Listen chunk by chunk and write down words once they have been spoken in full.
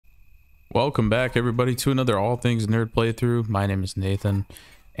Welcome back, everybody, to another All Things Nerd playthrough. My name is Nathan,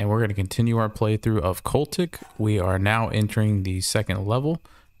 and we're going to continue our playthrough of Cultic. We are now entering the second level,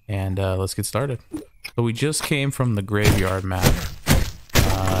 and let's get started. So we just came from the graveyard map,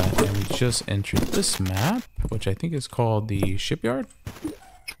 and we just entered this map, which I think is called the shipyard.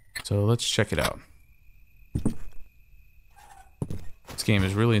 So let's check it out. This game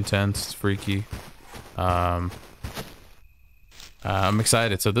is really intense, it's freaky. I'm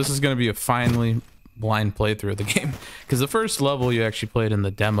excited. So this is going to be a finally blind playthrough of the game, because the first level you actually played in the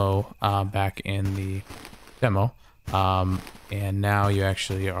demo, back in the demo, and now you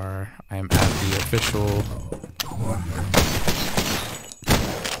actually are. I am at the official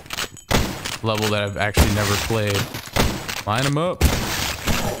level that I've actually never played. Line them up.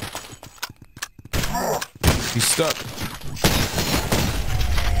 He's stuck.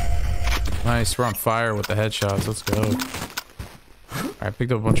 Nice. We're on fire with the headshots. Let's go. I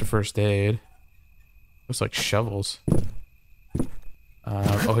picked up a bunch of first aid. Looks like shovels.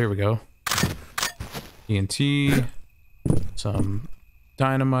 Oh, here we go. TNT. Some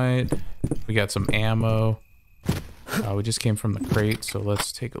dynamite. We got some ammo. We just came from the crate, so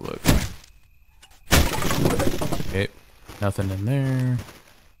let's take a look. Okay, nothing in there. Can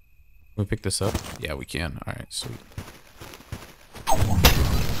we pick this up? Yeah, we can. Alright, sweet.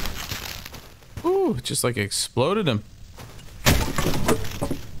 Ooh, it just like exploded him.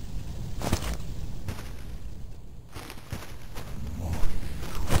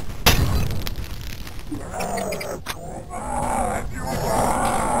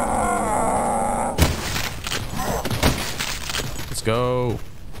 Let's go.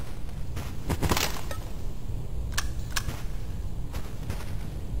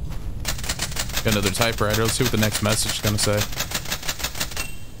 Got another typewriter. Let's see what the next message is going to say.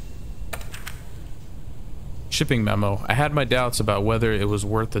 Shipping memo. I had my doubts about whether it was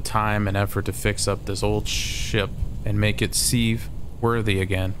worth the time and effort to fix up this old ship and make it sea-worthy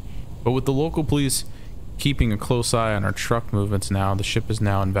again. But with the local police keeping a close eye on our truck movements now, the ship is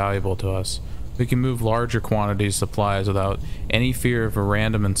now invaluable to us. We can move larger quantities of supplies without any fear of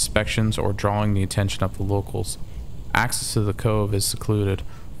random inspections or drawing the attention of the locals. Access to the cove is secluded,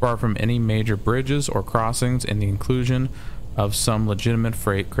 far from any major bridges or crossings, and the inclusion of some legitimate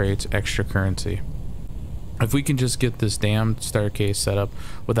freight creates extra currency. If we can just get this damn staircase set up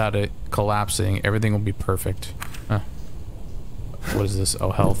without it collapsing, everything will be perfect. Huh. What is this?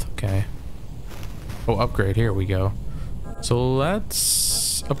 Oh, health. Okay. Oh, upgrade. Here we go. So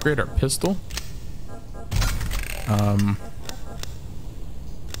let's upgrade our pistol.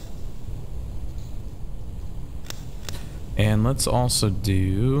 And let's also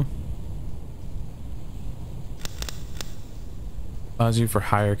do allows you for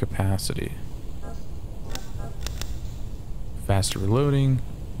higher capacity. Faster reloading.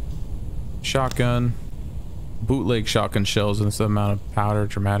 Shotgun. Bootleg shotgun shells, and this amount of powder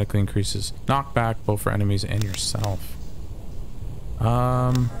dramatically increases knockback both for enemies and yourself.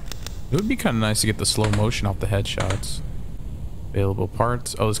 It would be kind of nice to get the slow motion off the headshots. Available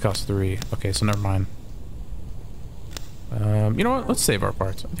parts. Oh, this costs 3. Okay, so never mind. You know what? Let's save our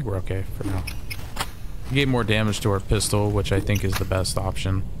parts. I think we're okay for now. We gave more damage to our pistol, which I think is the best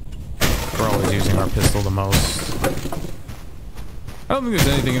option. We're always using our pistol the most. I don't think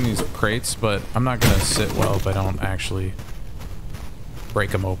there's anything in these crates, but I'm not gonna sit well if I don't actually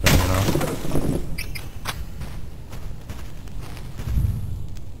break them open, you know?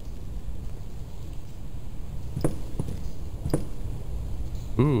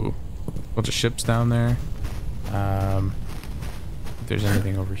 Ooh, bunch of ships down there. If there's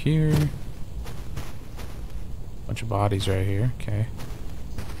anything over here. Bunch of bodies right here. Okay.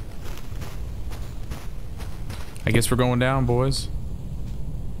 I guess we're going down, boys.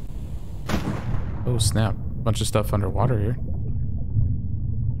 Oh snap, bunch of stuff underwater here.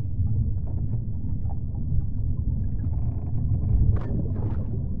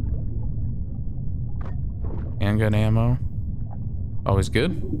 Handgun ammo. Always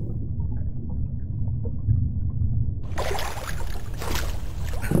good.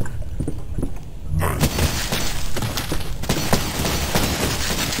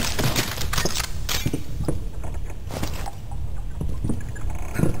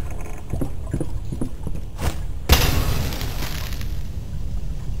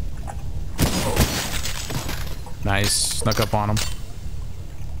 Nice, snuck up on him.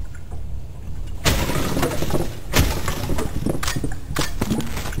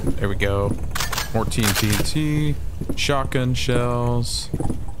 There we go. More TNT, shotgun shells.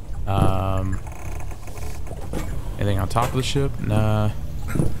 Anything on top of the ship? Nah.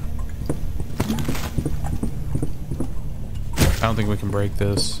 I don't think we can break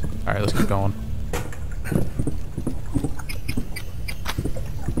this. All right, let's keep going.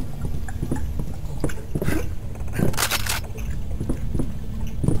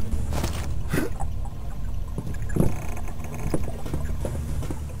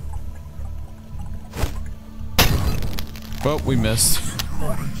 Well, we missed.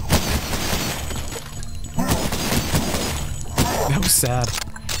 That was sad.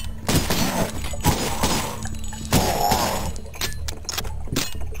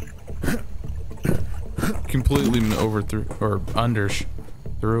 Completely overthrew or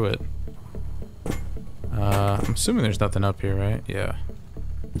through it. I'm assuming there's nothing up here, right? Yeah.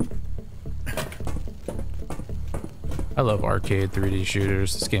 I love arcade 3D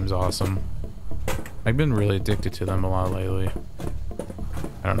shooters. This game's awesome. I've been really addicted to them a lot lately.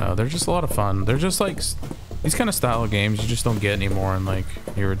 I don't know. They're just a lot of fun. They're just like these kind of style of games you just don't get anymore in like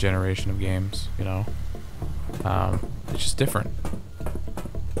newer generation of games, you know? It's just different.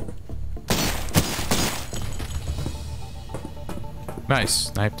 Nice.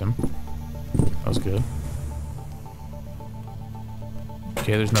 Sniped him. That was good.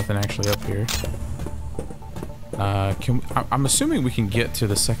 Okay, there's nothing actually up here. I'm assuming we can get to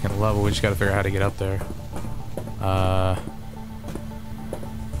the second level. We just gotta figure out how to get up there.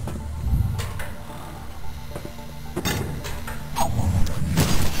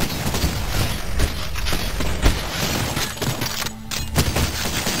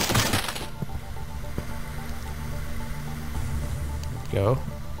 Go.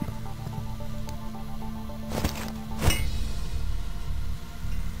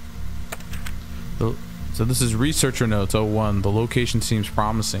 So this is Researcher Notes 01. The location seems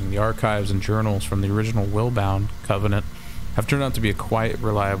promising. The archives and journals from the original Willbound Covenant have turned out to be a quite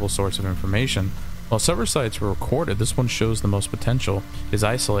reliable source of information. While several sites were recorded, this one shows the most potential, is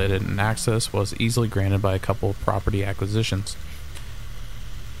isolated, and access was easily granted by a couple of property acquisitions.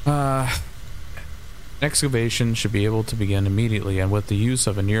 Excavation should be able to begin immediately, and with the use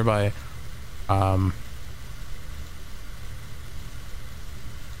of a nearby I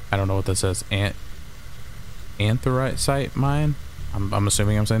don't know what that says. Anthracite mine? I'm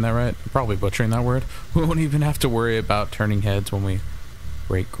assuming I'm saying that right. I'm probably butchering that word. We won't even have to worry about turning heads when we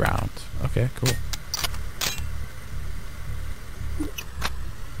break ground. Okay, cool.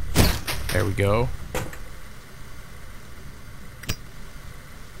 There we go.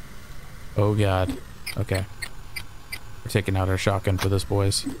 Oh god. Okay. We're taking out our shotgun for this,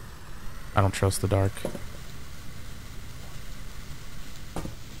 boys. I don't trust the dark.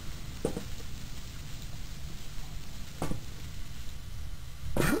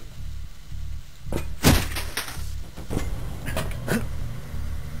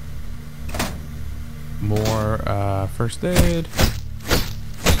 More first aid.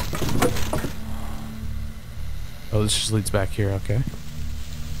 Oh, this just leads back here, okay.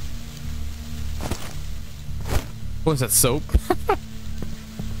 What is that, soap?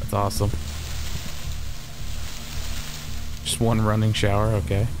 That's awesome. Just one running shower,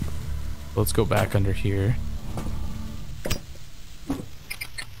 okay. Let's go back under here.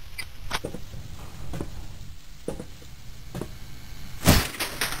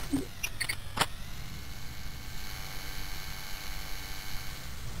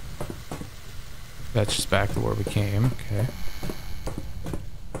 That's just back to where we came, okay.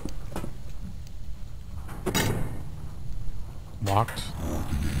 Locked.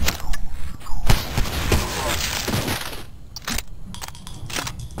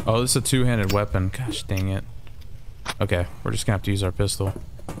 Oh, this is a two-handed weapon. Gosh dang it. Okay, we're just gonna have to use our pistol.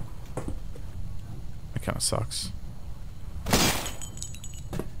 That kind of sucks.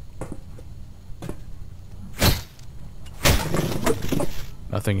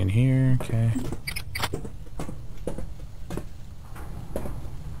 Nothing in here, okay.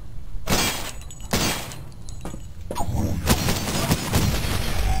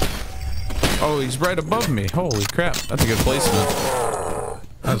 Oh, he's right above me. Holy crap. That's a good placement.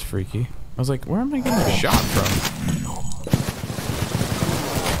 That was freaky. I was like, where am I getting shot from?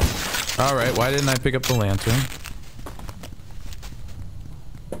 Alright, why didn't I pick up the lantern?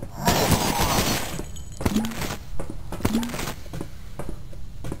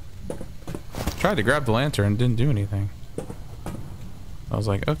 Tried to grab the lantern, didn't do anything. I was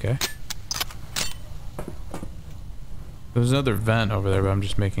like, okay. There's another vent over there, but I'm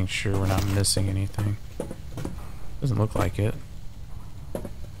just making sure we're not missing anything. Doesn't look like it.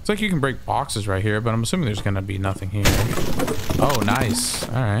 It's like you can break boxes right here, but I'm assuming there's gonna be nothing here. Oh, nice.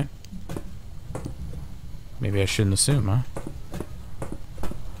 Alright. Maybe I shouldn't assume, huh?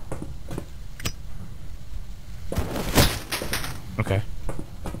 Okay.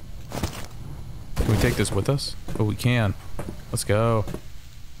 Can we take this with us? Oh, we can. Let's go.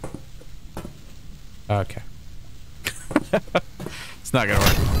 Okay. It's not gonna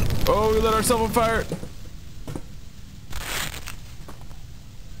work. Oh, we lit ourselves on fire.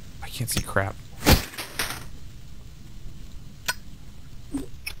 I can't see crap.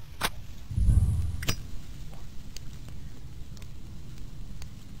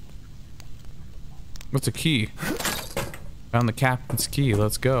 What's a key? Found the captain's key.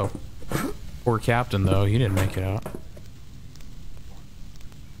 Let's go. Poor captain, though. He didn't make it out.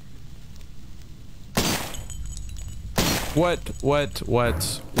 What?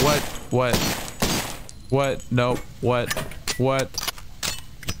 Nope. What?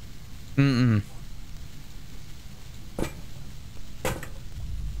 Mm-mm.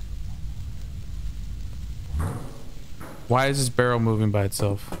 Why is this barrel moving by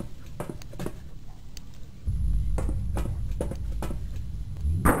itself?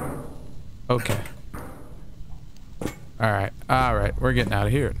 Okay. Alright. Alright. We're getting out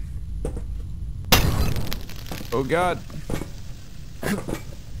of here. Oh, God. God,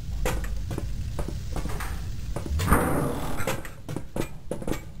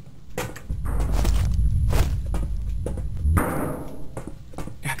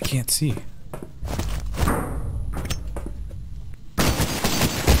 I can't see.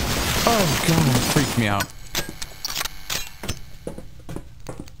 Oh, God. It freaked me out.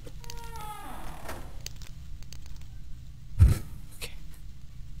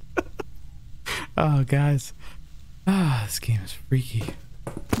 Oh, guys. This game is freaky.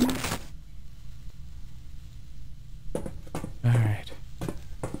 Alright.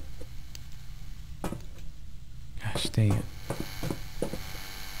 Gosh dang it.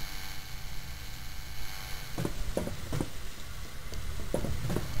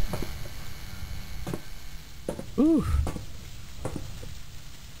 Ooh.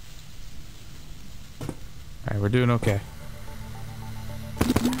 Alright, we're doing okay.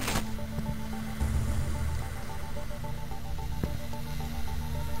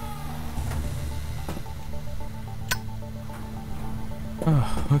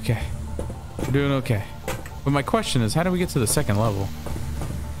 Oh, okay. We're doing okay. But my question is, how do we get to the second level?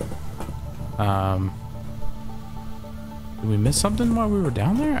 Did we miss something while we were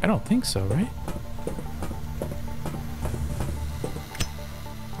down there? I don't think so, right?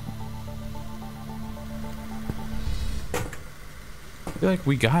 I feel like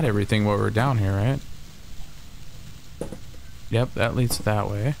we got everything while we were down here, right? Yep, that leads that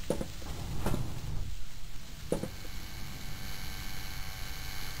way.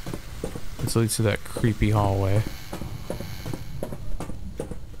 This leads to that creepy hallway.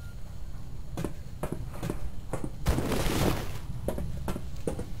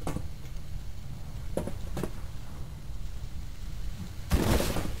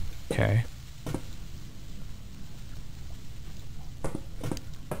 Okay.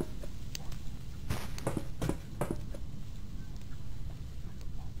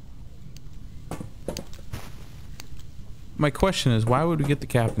 My question is, why would we get the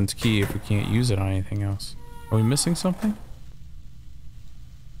captain's key if we can't use it on anything else? Are we missing something? I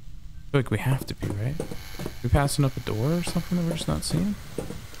feel like we have to be, right? Are we passing up a door or something that we're just not seeing?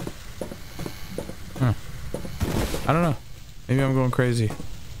 Huh. I don't know. Maybe I'm going crazy.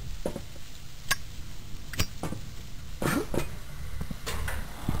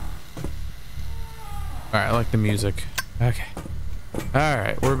 Alright, I like the music. Okay.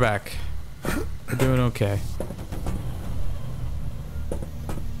 Alright, we're back. We're doing okay.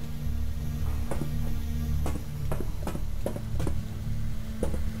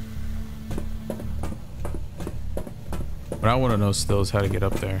 What I want to know still is how to get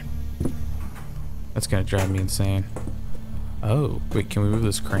up there. That's gonna drive me insane. Oh, wait, can we move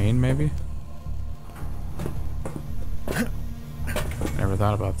this crane maybe? Never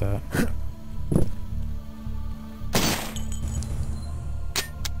thought about that.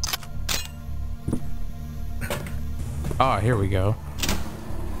 Ah, here we go.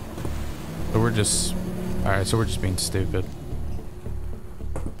 So we're just... Alright, so we're just being stupid.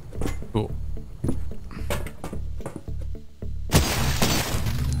 Cool.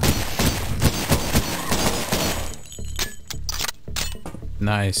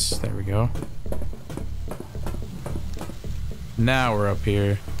 Nice. There we go. Now we're up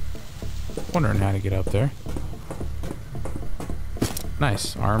here. Wondering how to get up there.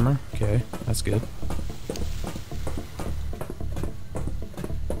 Nice. Armor. Okay. That's good.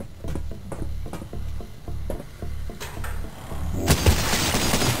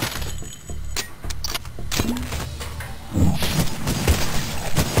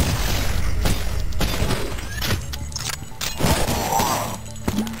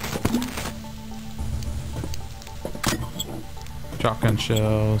 Shotgun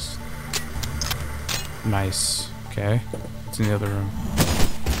shells. Nice. Okay. What's in the other room?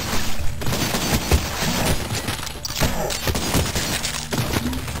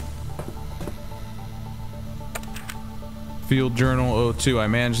 Field Journal 02. I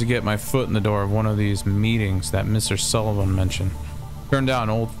managed to get my foot in the door of one of these meetings that Mr. Sullivan mentioned. Turned out an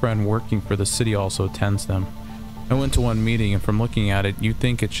old friend working for the city also attends them. I went to one meeting, and from looking at it, you'd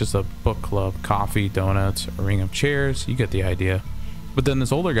think it's just a book club, coffee, donuts, a ring of chairs. You get the idea. But then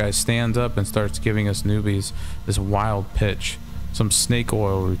this older guy stands up and starts giving us newbies this wild pitch. Some snake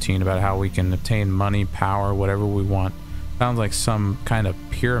oil routine about how we can obtain money, power, whatever we want. Sounds like some kind of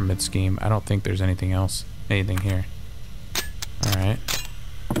pyramid scheme. I don't think there's anything here. Alright.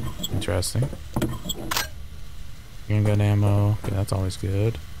 Interesting. Handgun ammo. Okay, that's always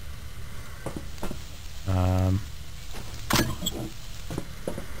good.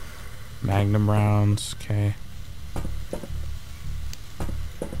 Magnum rounds. Okay.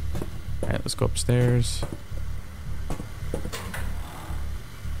 Alright, let's go upstairs.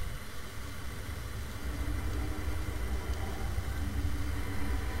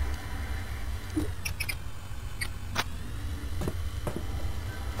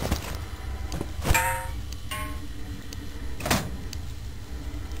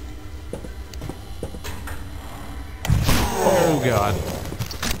 Oh God.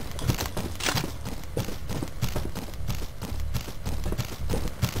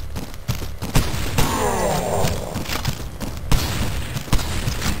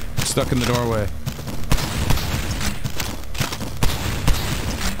 Stuck in the doorway.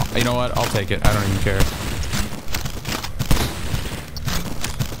 You know what? I'll take it. I don't even care.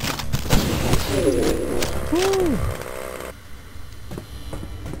 Woo.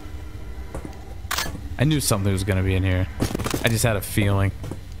 I knew something was gonna be in here. I just had a feeling.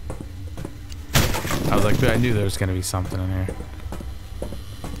 I was like, I knew there was gonna be something in here.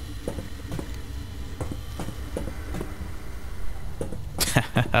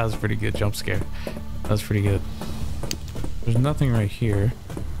 That was a pretty good jump scare. That was pretty good. There's nothing right here.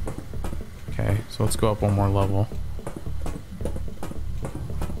 Okay, so let's go up one more level.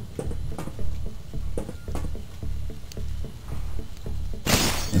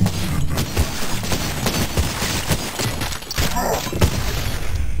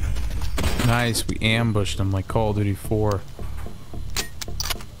 Nice, we ambushed him like Call of Duty 4.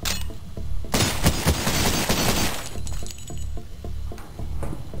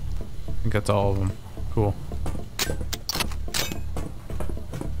 I think that's all of them. Cool.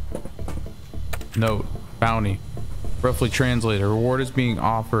 Note, bounty. Roughly translated, a reward is being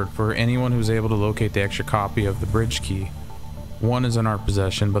offered for anyone who's able to locate the extra copy of the bridge key. One is in our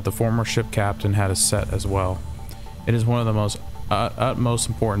possession, but the former ship captain had a set as well. It is one of the most utmost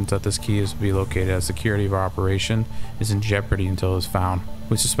importance that this key is to be located, as security of our operation is in jeopardy until it is found.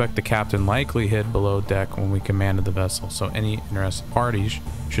 We suspect the captain likely hid below deck when we commanded the vessel, so any interested parties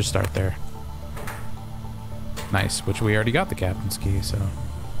should start there. Nice, which we already got the captain's key, so.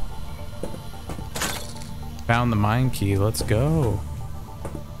 Found the mine key, let's go.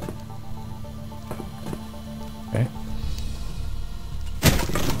 Okay.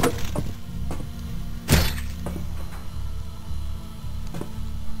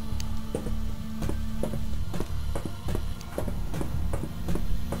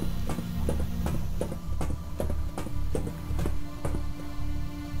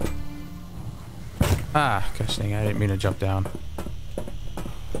 Ah, gosh dang, I didn't mean to jump down.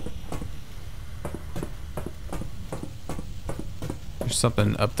 There's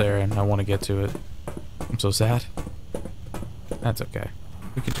something up there and I want to get to it. I'm so sad. That's okay.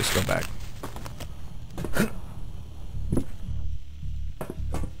 We can just go back.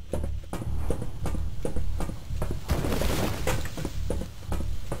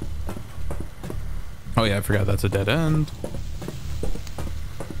 Oh yeah, I forgot that's a dead end.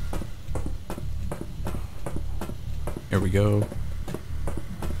 Here we go.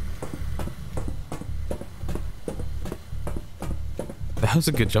 That was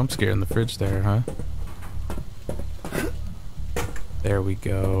a good jump scare in the fridge there, huh? There we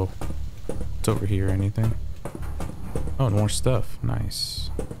go. What's over here? Anything? Oh, more stuff. Nice.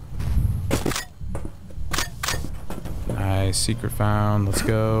 Nice. Secret found. Let's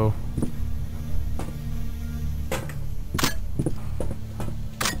go.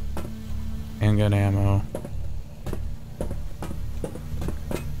 Handgun ammo.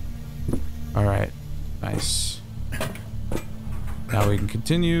 Alright. Nice. Now we can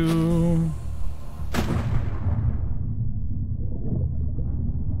continue.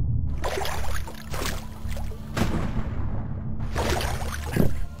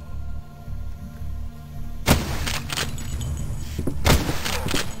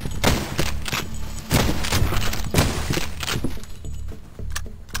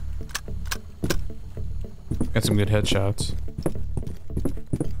 Got some good headshots.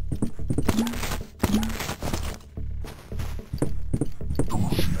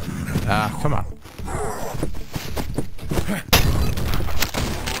 Ah, come on.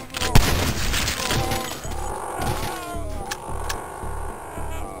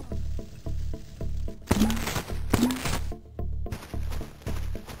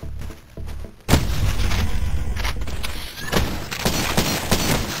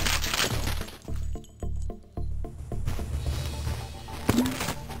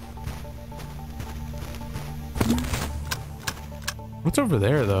 What's over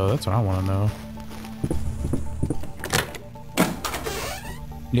there, though? That's what I want to know.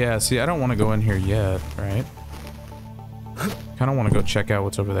 Yeah, see, I don't want to go in here yet, right? Kind of want to go check out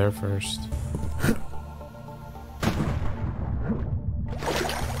what's over there first.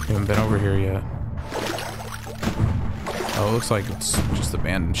 Haven't been over here yet. Oh, it looks like it's just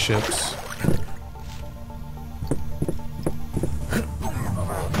abandoned ships.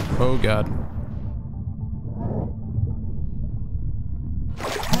 Oh, God.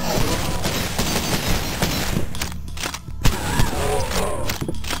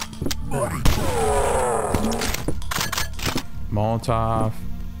 Molotov,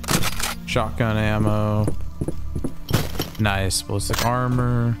 shotgun ammo, nice ballistic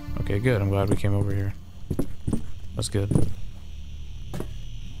armor. Okay, good. I'm glad we came over here. That's good.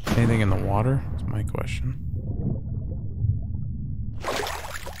 Anything in the water? That's my question.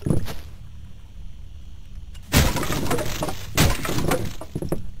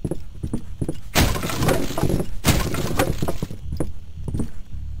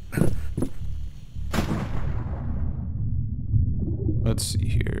 Let's see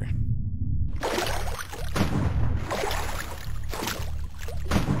here.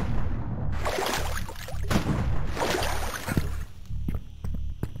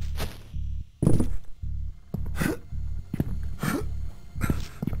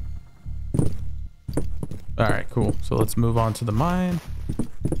 All right, cool. So let's move on to the mine.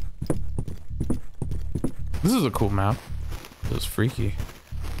 This is a cool map. It was freaky.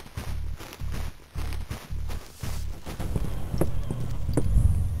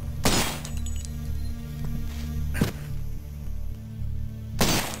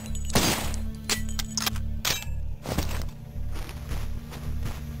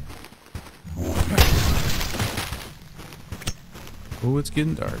 Oh, it's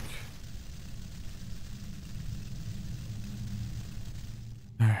getting dark.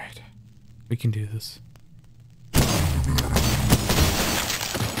 All right, we can do this.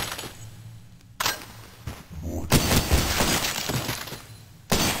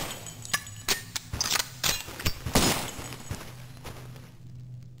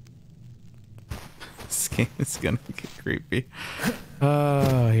 This game is gonna get creepy.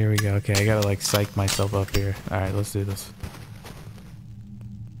 Oh, here we go. Okay, I gotta like psych myself up here. All right, let's do this.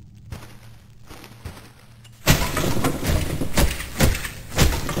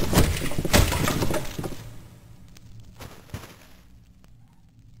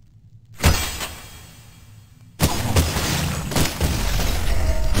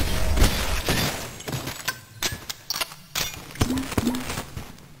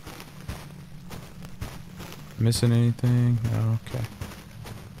 Missing anything? No, okay.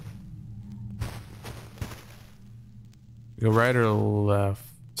 Go right or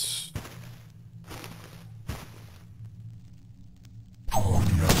left? Oh,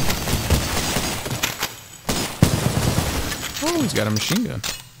 he's got a machine gun.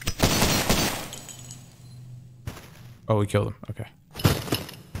 Oh, we killed him. Okay.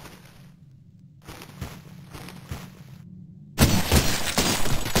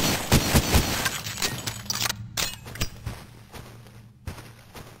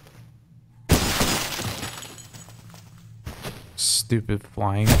 Stupid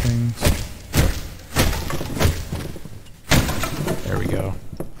flying things. There we go.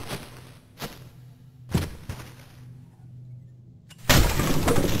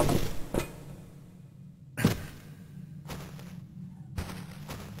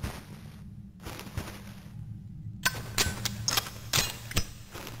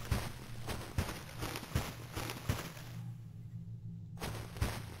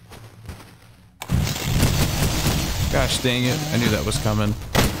 Gosh dang it, I knew that was coming.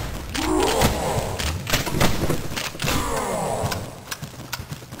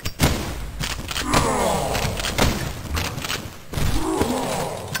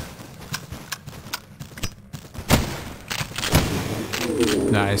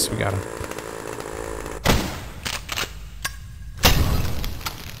 Nice, we got him.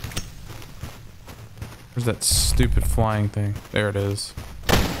 Where's that stupid flying thing? There it is.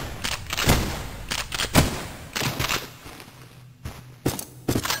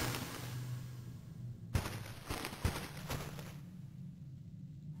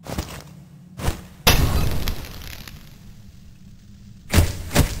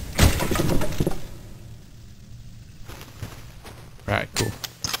 Alright, cool.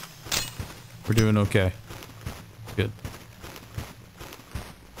 We're doing okay. Good.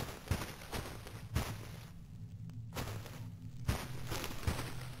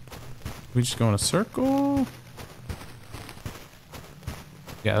 We just go in a circle?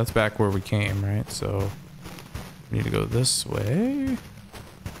 Yeah, that's back where we came, right? So we need to go this way.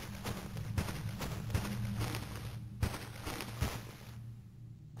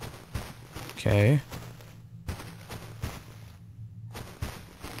 Okay.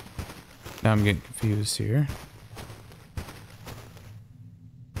 Now I'm getting confused here.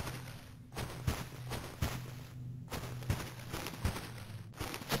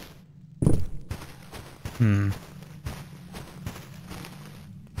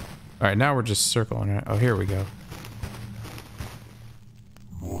 All right, now we're just circling, right? Oh, here we go.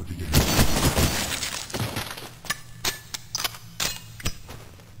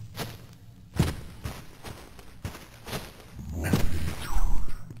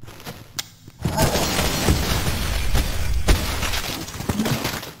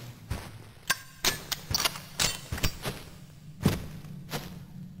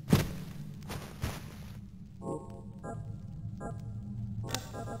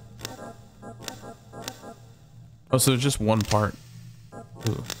 Oh, so just one part.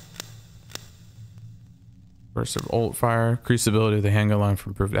 Ooh. Burst of ult fire. Increase the ability of the handgun line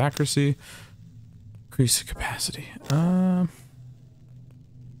for improved accuracy. Increase the capacity. Yeah,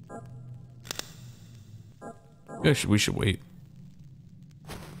 we should wait.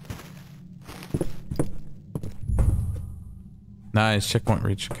 Nice. Checkpoint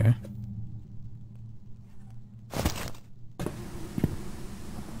reach. Okay.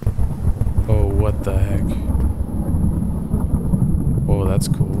 Oh, what the heck? Oh, that's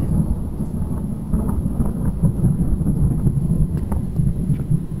cool.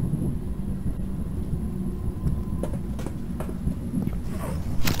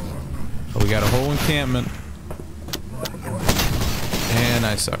 Oh, we got a whole encampment. And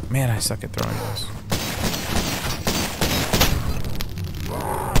I suck. Man, I suck at throwing those.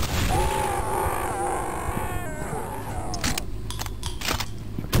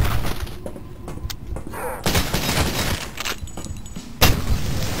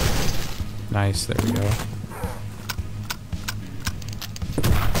 Nice, there we go.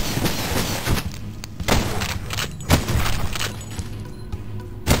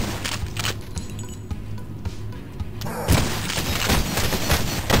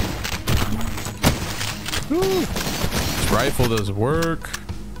 Woo. This rifle does work.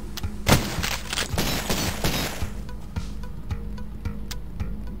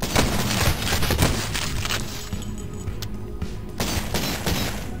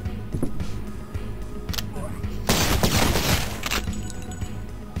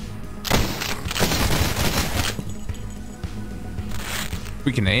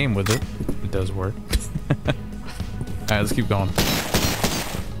 We can aim with it. It does work. Alright, let's keep going.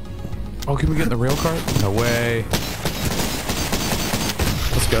 Oh, can we get in the rail cart? No way.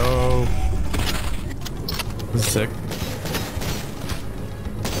 Let's go. This is sick.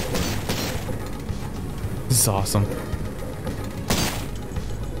 This is awesome.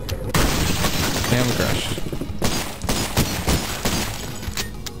 And we crashed.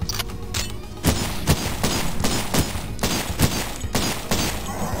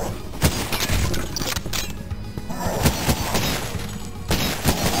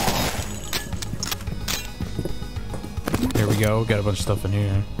 Go, got a bunch of stuff in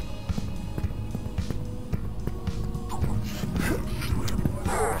here.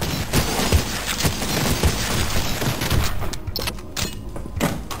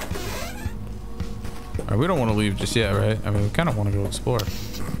 Alright, we don't want to leave just yet, right? I mean, we kind of want to go explore.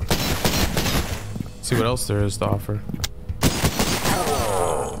 See what else there is to offer.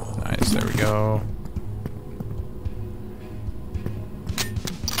 Nice, there we go.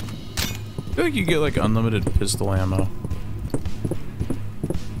 I feel like you get like unlimited pistol ammo.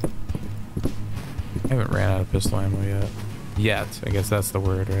 I haven't ran out of pistol ammo yet. Yet. I guess that's the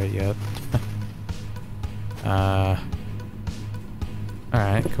word, right? Yet.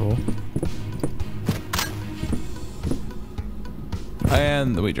 Alright, cool.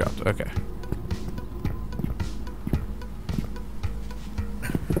 And we dropped. Okay.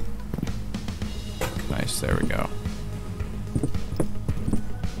 Nice, there we go.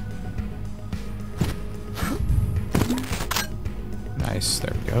 Nice,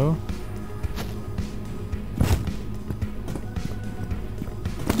 there we go.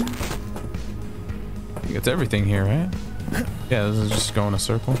 It's everything here, right? Yeah, this is just going a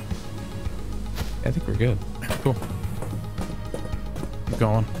circle. Yeah, I think we're good. Cool. Keep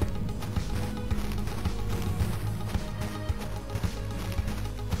going.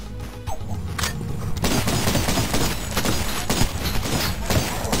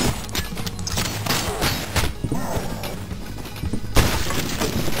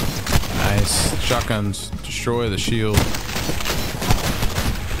 Shotguns destroy the shield.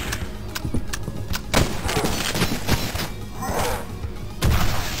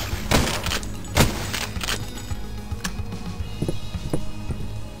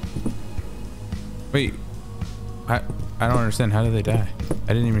 Wait, I don't understand. How did they die? I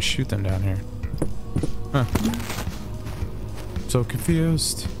didn't even shoot them down here. Huh. So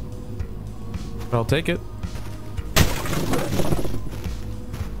confused. But I'll take it.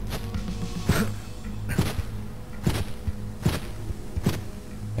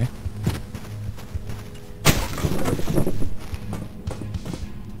 Okay.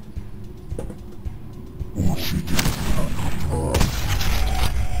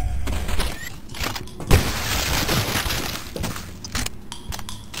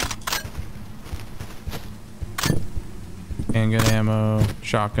 Handgun ammo,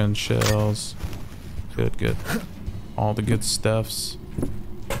 shotgun shells. Good, good. All the good stuffs.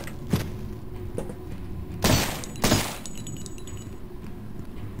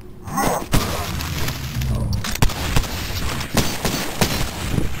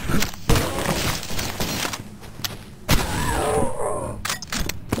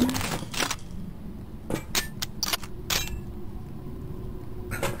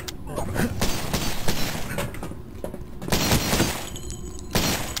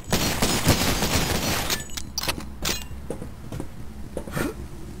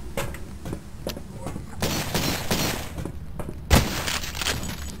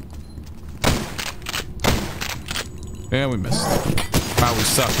 Yeah, we missed. Wow, we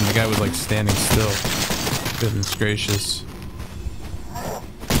sucked, and the guy was like standing still. Goodness gracious.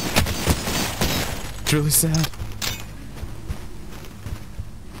 It's really sad.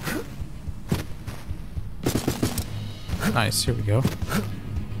 Nice, here we go.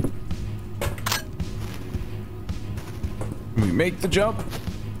 Can we make the jump?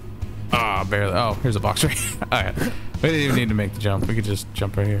 Ah, barely. Oh, here's a box right here. Alright. We didn't even need to make the jump. We could just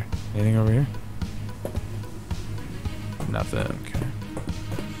jump right here. Anything over here? Nothing. Okay.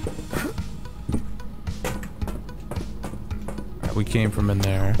 Alright, we came from in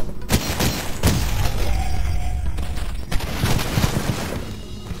there.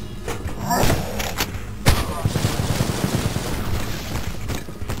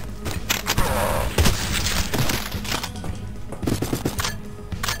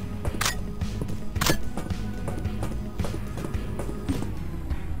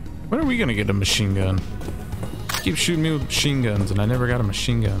 When are we gonna get a machine gun? Keep shooting me with machine guns and I never got a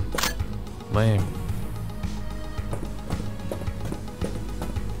machine gun. Lame.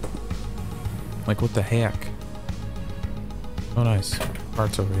 Like, what the heck? Oh, nice.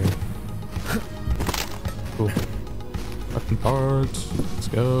 Parts over here. Cool. Fucking parts. Let's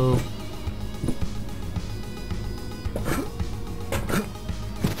go.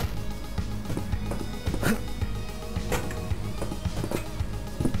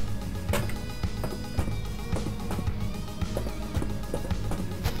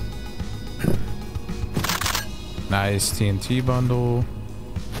 Nice TNT bundle.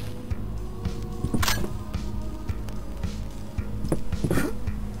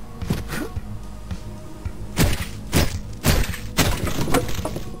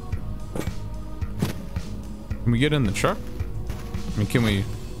 Can we get in the truck? I mean, can we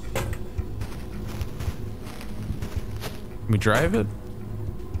drive it?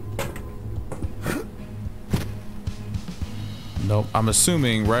 Nope. I'm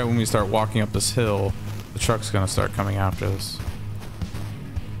assuming right when we start walking up this hill, the truck's gonna start coming after us.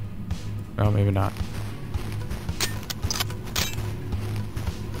 Oh, maybe not.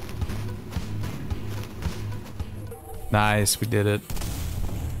 Nice, we did it.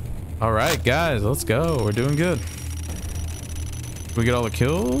 All right, guys, let's go. We're doing good. Did we get all the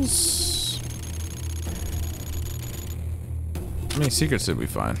kills? How many secrets did we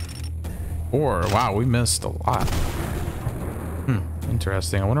find? 4. Wow, we missed a lot.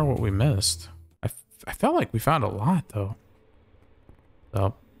 Interesting. I wonder what we missed. I felt like we found a lot, though. So,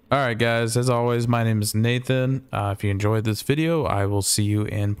 all right, guys. As always, my name is Nathan. If you enjoyed this video, I will see you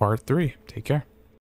in part 3. Take care.